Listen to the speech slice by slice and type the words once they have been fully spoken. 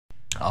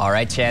All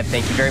right, Chad,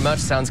 thank you very much.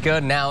 Sounds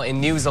good. Now,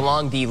 in news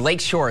along the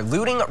Lakeshore,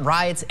 looting,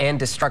 riots, and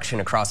destruction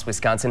across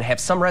Wisconsin have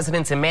some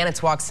residents in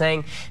Manitowoc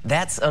saying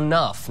that's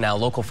enough. Now,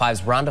 Local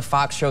 5's Rhonda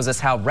Fox shows us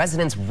how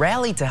residents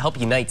rallied to help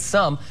unite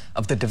some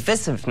of the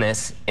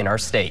divisiveness in our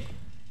state.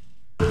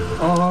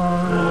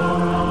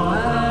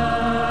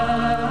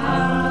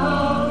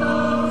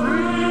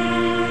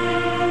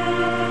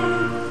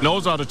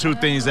 Those are the two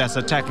things that's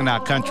attacking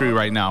our country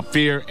right now,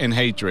 fear and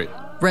hatred.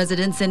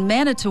 Residents in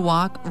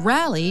Manitowoc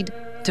rallied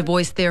to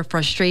voice their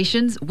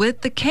frustrations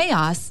with the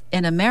chaos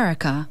in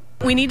America.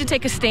 We need to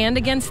take a stand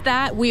against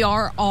that. We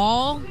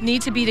all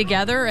need to be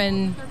together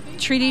and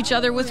treat each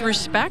other with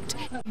respect.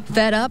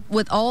 Fed up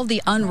with all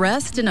the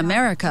unrest in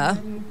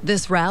America,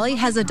 this rally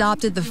has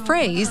adopted the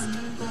phrase,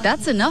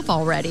 "That's enough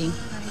already."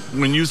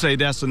 When you say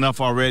that's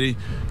enough already,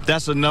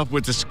 that's enough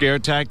with the scare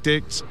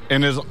tactics,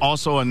 and there's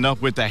also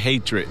enough with the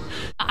hatred.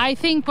 I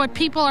think what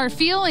people are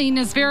feeling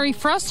is very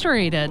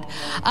frustrated.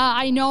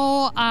 I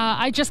know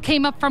I just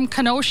came up from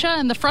Kenosha,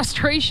 and the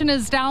frustration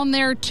is down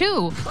there,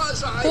 too.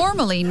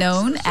 Formerly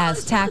known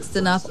as Taxed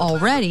Enough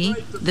Already,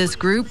 this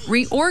group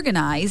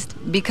reorganized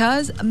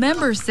because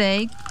members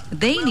say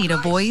they need a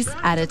voice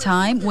at a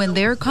time when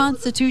their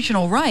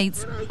constitutional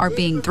rights are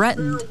being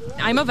threatened.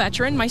 I'm a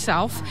veteran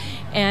myself,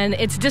 and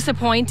it's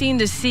disappointing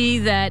to see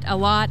that a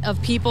lot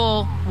of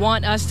people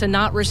want us to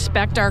not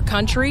respect our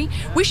country.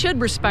 We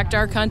should respect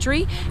our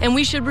country, and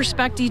we should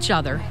respect each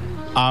other.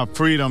 Our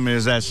freedom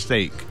is at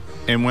stake.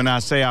 And when I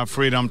say our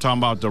freedom, I'm talking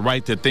about the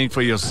right to think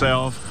for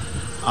yourself,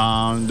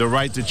 the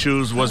right to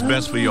choose what's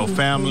best for your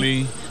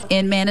family.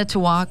 In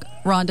Manitowoc,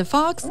 Rhonda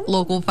Fox,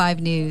 Local 5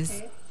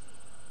 News.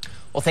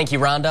 Well, thank you,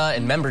 Rhonda.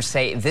 And members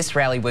say this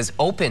rally was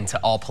open to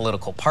all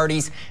political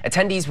parties.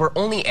 Attendees were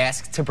only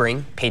asked to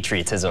bring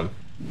patriotism.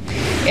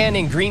 And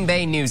in Green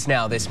Bay news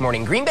now this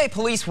morning, Green Bay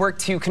police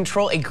worked to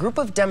control a group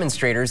of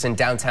demonstrators in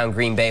downtown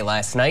Green Bay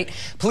last night.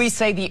 Police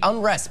say the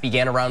unrest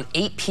began around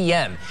 8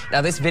 p.m. Now,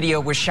 this video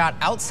was shot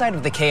outside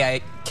of the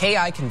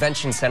KI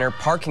Convention Center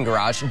parking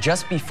garage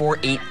just before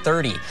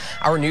 8:30.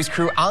 Our news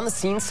crew on the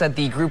scene said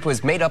the group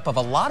was made up of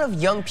a lot of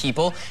young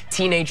people,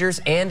 teenagers,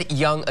 and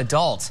young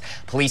adults.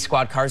 Police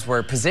squad cars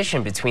were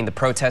positioned between the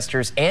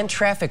protesters, and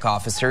traffic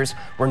officers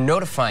were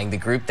notifying the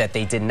group that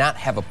they did not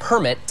have a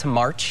permit to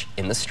march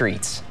in the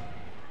streets.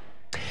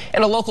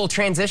 And a local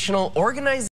transitional organization